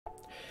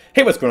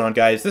Hey, what's going on,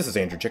 guys? This is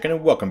AndrewChicken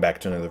and welcome back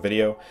to another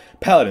video.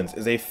 Paladins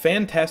is a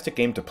fantastic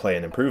game to play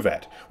and improve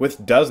at,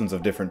 with dozens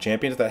of different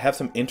champions that have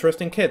some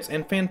interesting kits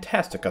and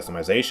fantastic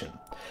customization.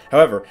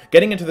 However,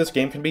 getting into this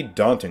game can be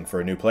daunting for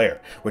a new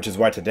player, which is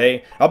why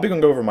today I'll be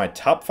going over my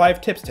top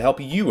 5 tips to help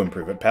you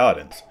improve at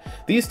Paladins.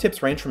 These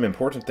tips range from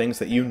important things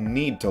that you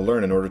need to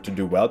learn in order to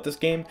do well at this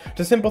game,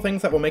 to simple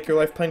things that will make your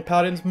life playing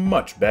Paladins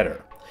much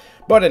better.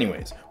 But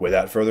anyways,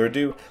 without further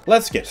ado,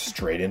 let's get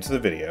straight into the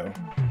video.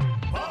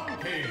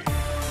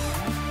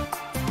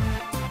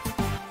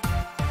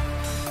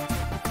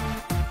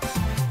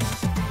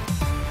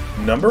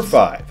 Number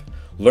 5.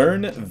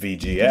 Learn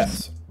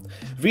VGS.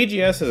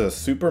 VGS is a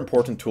super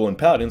important tool in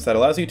Paladins that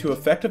allows you to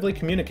effectively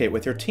communicate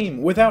with your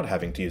team without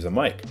having to use a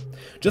mic.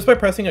 Just by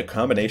pressing a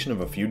combination of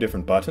a few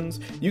different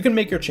buttons, you can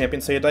make your champion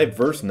say a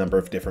diverse number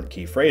of different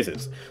key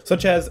phrases,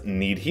 such as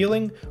need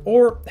healing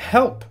or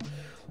help.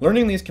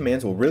 Learning these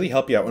commands will really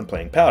help you out when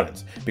playing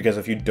Paladins, because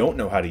if you don't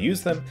know how to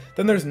use them,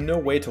 then there's no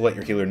way to let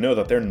your healer know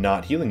that they're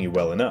not healing you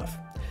well enough.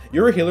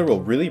 Your healer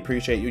will really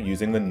appreciate you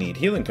using the need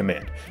healing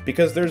command,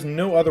 because there's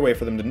no other way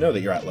for them to know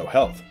that you're at low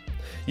health.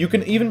 You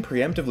can even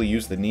preemptively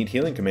use the need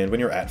healing command when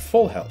you're at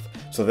full health,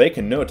 so they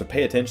can know to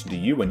pay attention to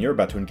you when you're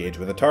about to engage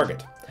with a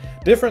target.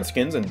 Different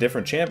skins and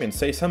different champions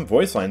say some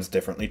voice lines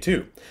differently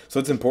too, so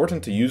it's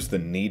important to use the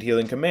need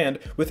healing command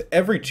with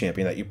every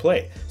champion that you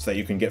play, so that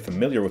you can get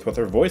familiar with what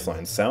their voice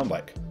lines sound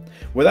like.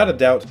 Without a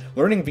doubt,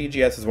 learning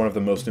VGS is one of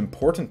the most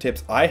important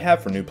tips I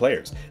have for new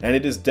players, and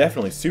it is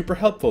definitely super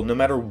helpful no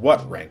matter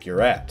what rank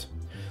you're at.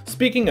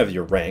 Speaking of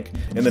your rank,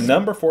 in the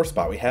number 4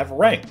 spot we have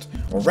Ranked,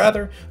 or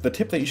rather, the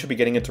tip that you should be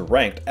getting into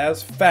Ranked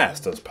as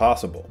fast as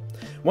possible.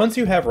 Once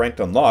you have Ranked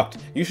unlocked,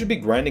 you should be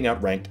grinding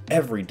out Ranked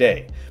every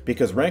day,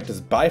 because Ranked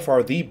is by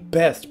far the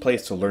best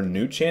place to learn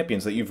new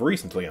champions that you've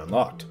recently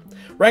unlocked.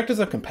 Ranked is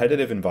a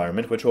competitive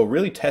environment which will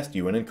really test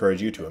you and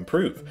encourage you to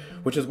improve,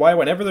 which is why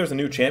whenever there's a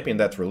new champion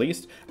that's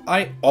released,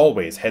 I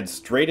always head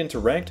straight into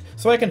Ranked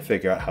so I can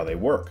figure out how they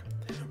work.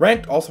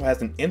 Ranked also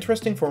has an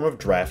interesting form of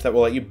draft that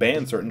will let you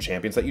ban certain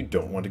champions that you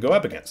don't want to go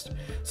up against.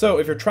 So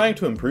if you're trying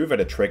to improve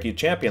at a tricky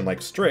champion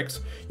like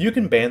Strix, you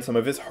can ban some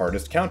of his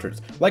hardest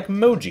counters, like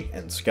Moji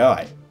and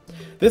Sky.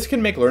 This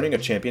can make learning a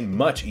champion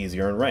much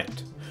easier in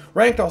Ranked.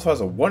 Ranked also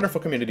has a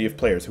wonderful community of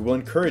players who will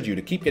encourage you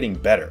to keep getting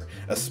better,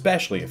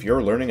 especially if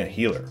you're learning a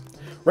healer.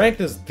 Ranked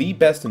is the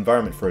best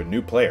environment for a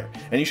new player,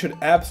 and you should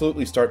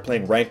absolutely start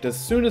playing Ranked as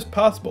soon as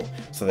possible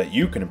so that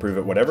you can improve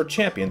at whatever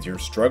champions you're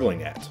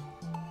struggling at.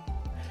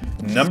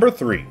 Number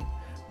 3.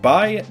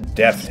 Buy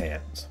Deft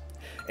Hands.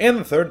 And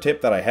the third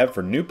tip that I have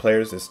for new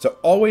players is to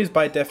always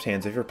buy Deft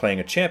Hands if you're playing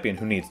a champion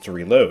who needs to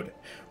reload.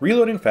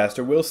 Reloading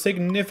faster will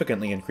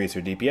significantly increase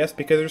your DPS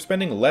because you're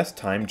spending less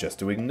time just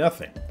doing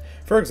nothing.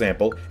 For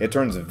example, it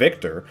turns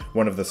Victor,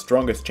 one of the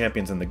strongest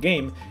champions in the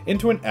game,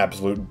 into an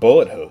absolute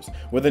bullet hose,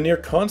 with a near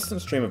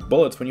constant stream of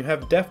bullets when you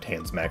have Deft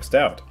Hands maxed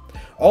out.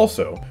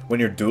 Also, when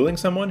you're dueling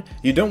someone,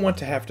 you don't want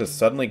to have to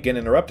suddenly get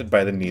interrupted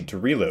by the need to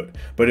reload,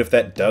 but if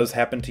that does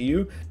happen to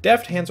you,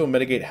 Deft Hands will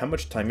mitigate how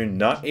much time you're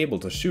not able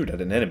to shoot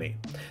at an enemy.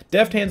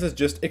 Deft Hands is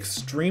just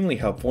extremely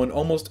helpful in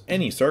almost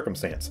any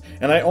circumstance,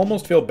 and I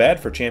almost feel bad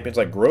for champions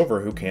like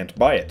Grover who can't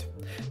buy it.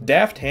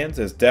 Deft Hands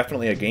is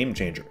definitely a game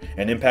changer,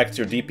 and impacts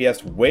your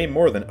DPS way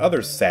more than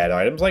other sad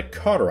items like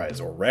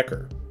Cauterize or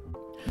Wrecker.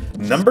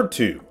 Number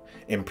 2.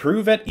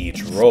 Improve at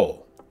each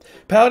role.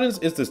 Paladins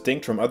is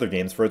distinct from other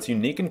games for its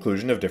unique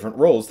inclusion of different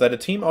roles that a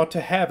team ought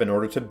to have in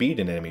order to beat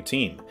an enemy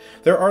team.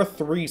 There are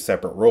 3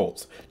 separate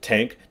roles: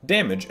 tank,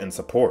 damage, and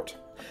support.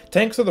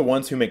 Tanks are the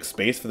ones who make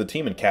space for the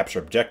team and capture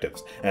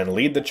objectives, and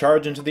lead the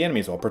charge into the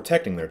enemies while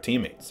protecting their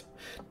teammates.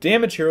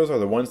 Damage heroes are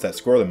the ones that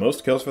score the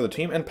most kills for the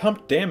team and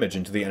pump damage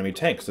into the enemy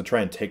tanks to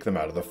try and take them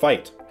out of the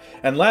fight.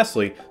 And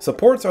lastly,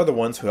 supports are the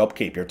ones who help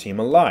keep your team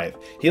alive,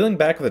 healing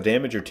back the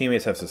damage your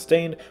teammates have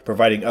sustained,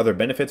 providing other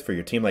benefits for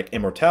your team like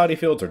immortality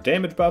fields or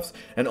damage buffs,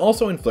 and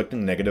also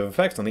inflicting negative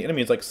effects on the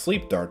enemies like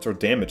sleep darts or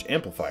damage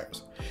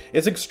amplifiers.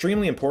 It's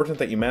extremely important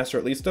that you master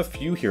at least a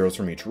few heroes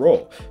from each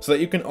role, so that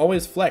you can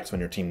always flex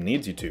when your team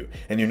needs you to,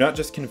 and you're not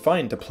just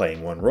confined to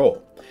playing one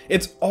role.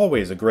 It's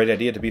always a great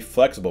idea to be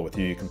flexible with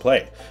who you can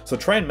play, so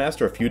try and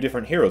master a few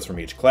different heroes from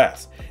each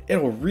class.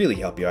 It will really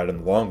help you out in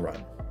the long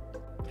run.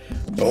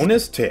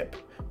 Bonus tip: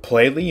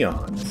 play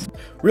Leon.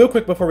 Real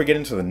quick before we get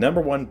into the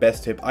number 1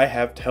 best tip I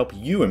have to help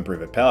you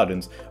improve at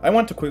Paladins, I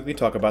want to quickly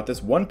talk about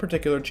this one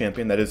particular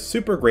champion that is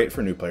super great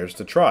for new players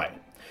to try.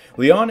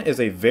 Leon is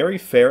a very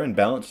fair and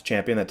balanced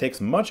champion that takes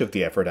much of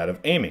the effort out of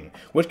aiming,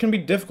 which can be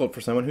difficult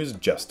for someone who's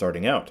just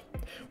starting out.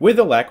 With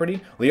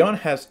Alacrity, Leon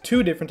has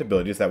 2 different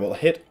abilities that will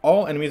hit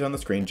all enemies on the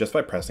screen just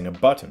by pressing a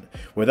button,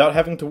 without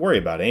having to worry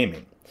about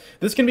aiming.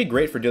 This can be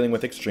great for dealing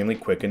with extremely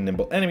quick and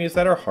nimble enemies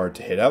that are hard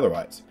to hit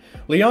otherwise.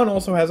 Leon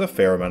also has a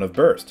fair amount of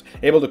burst,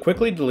 able to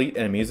quickly delete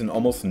enemies in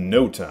almost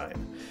no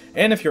time.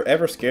 And if you're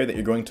ever scared that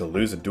you're going to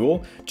lose a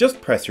duel,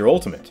 just press your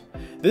ultimate.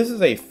 This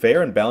is a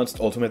fair and balanced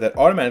ultimate that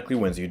automatically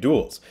wins you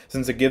duels,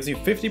 since it gives you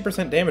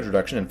 50% damage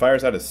reduction and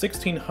fires out a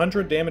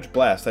 1600 damage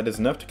blast that is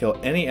enough to kill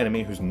any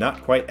enemy who's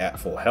not quite at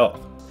full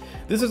health.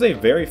 This is a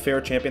very fair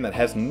champion that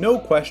has no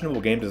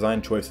questionable game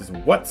design choices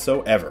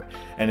whatsoever,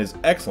 and is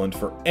excellent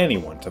for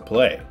anyone to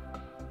play.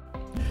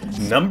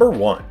 Number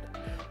 1.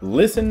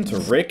 Listen to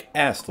Rick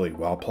Astley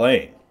while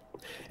playing.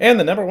 And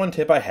the number 1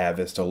 tip I have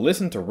is to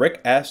listen to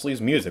Rick Astley's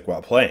music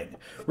while playing.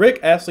 Rick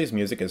Astley's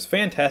music is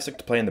fantastic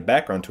to play in the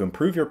background to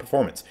improve your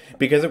performance,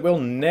 because it will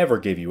never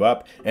give you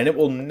up, and it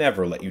will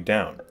never let you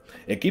down.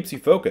 It keeps you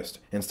focused,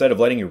 instead of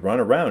letting you run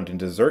around and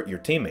desert your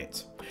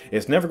teammates.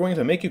 It's never going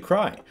to make you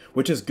cry,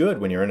 which is good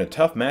when you're in a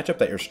tough matchup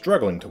that you're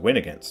struggling to win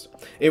against.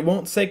 It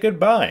won't say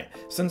goodbye,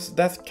 since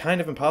that's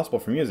kind of impossible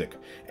for music,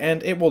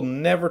 and it will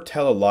never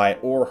tell a lie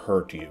or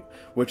hurt you,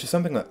 which is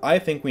something that I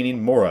think we need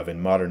more of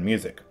in modern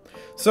music.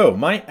 So,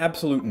 my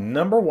absolute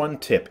number 1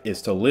 tip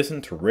is to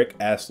listen to Rick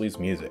Astley's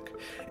music.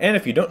 And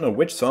if you don't know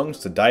which songs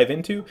to dive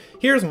into,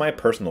 here's my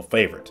personal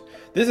favorite.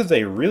 This is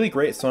a really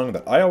great song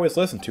that I always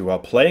listen to while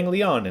playing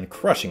Leon and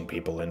crushing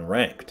people in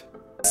Ranked.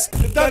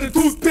 That a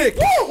toothpick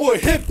or a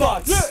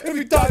hitbox.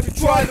 Every time you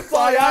try to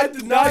fly, I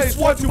deny. Just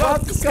want you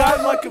out the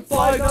sky like a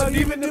fly, not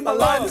even in my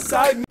line of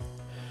sight.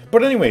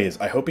 But anyways,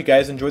 I hope you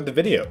guys enjoyed the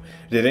video.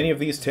 Did any of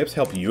these tips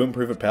help you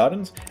improve at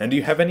Paladins? And do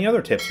you have any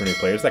other tips for new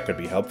players that could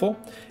be helpful?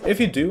 If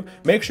you do,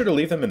 make sure to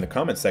leave them in the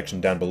comments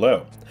section down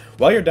below.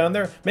 While you're down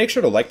there, make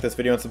sure to like this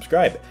video and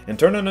subscribe, and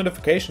turn on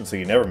notifications so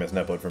you never miss an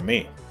upload from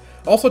me.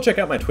 Also check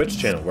out my Twitch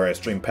channel where I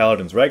stream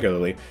Paladins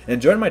regularly, and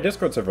join my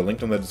Discord server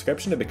linked in the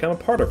description to become a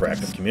part of our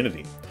active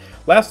community.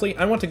 Lastly,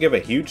 I want to give a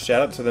huge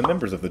shout out to the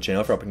members of the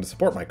channel for helping to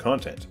support my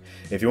content.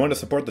 If you want to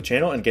support the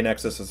channel and gain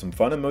access to some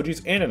fun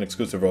emojis and an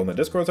exclusive role in the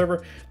Discord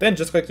server, then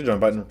just click the join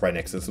button right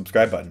next to the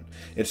subscribe button.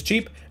 It's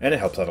cheap and it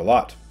helps out a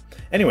lot.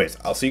 Anyways,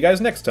 I'll see you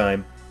guys next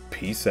time.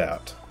 Peace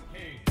out.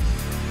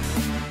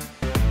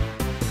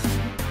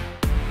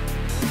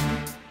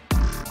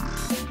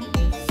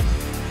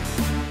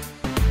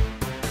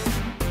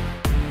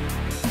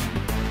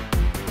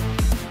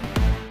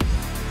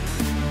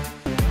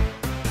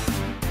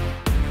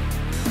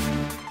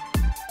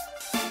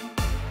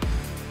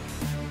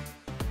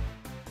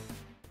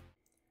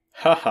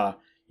 Haha,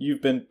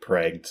 you've been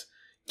pranked.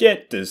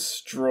 Get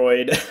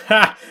destroyed.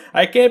 Ha!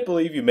 I can't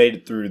believe you made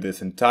it through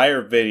this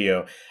entire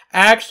video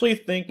actually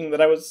thinking that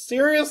I was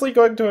seriously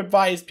going to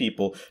advise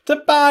people to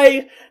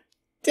buy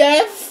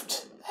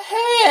deft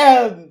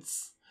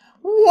hands.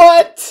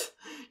 What?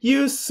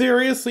 You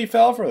seriously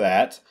fell for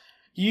that?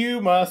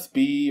 You must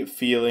be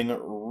feeling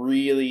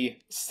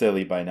really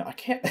silly by now. I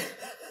can't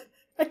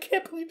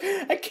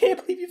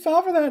believe you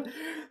fell for that.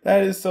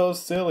 That is so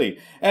silly.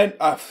 And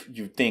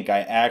you think I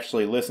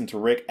actually listened to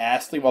Rick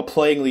Astley while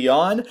playing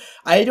Leon?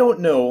 I don't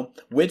know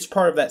which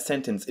part of that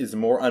sentence is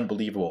more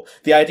unbelievable.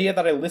 The idea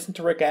that I listened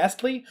to Rick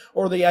Astley,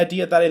 or the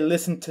idea that I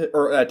listened to,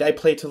 or I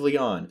played to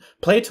Leon?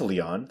 Play to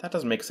Leon? That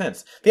doesn't make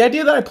sense. The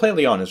idea that I play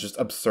Leon is just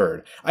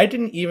absurd. I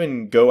didn't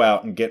even go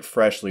out and get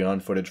fresh Leon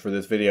footage for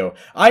this video.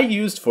 I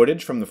used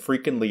footage from the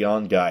freaking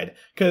Leon guide,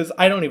 because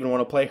I don't even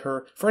want to play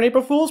her for an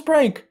April Fool's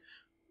prank.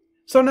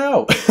 So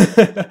no.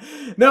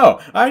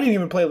 No, I didn't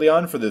even play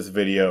Leon for this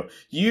video.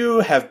 You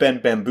have been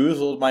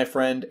bamboozled, my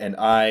friend, and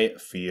I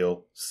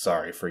feel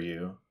sorry for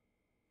you.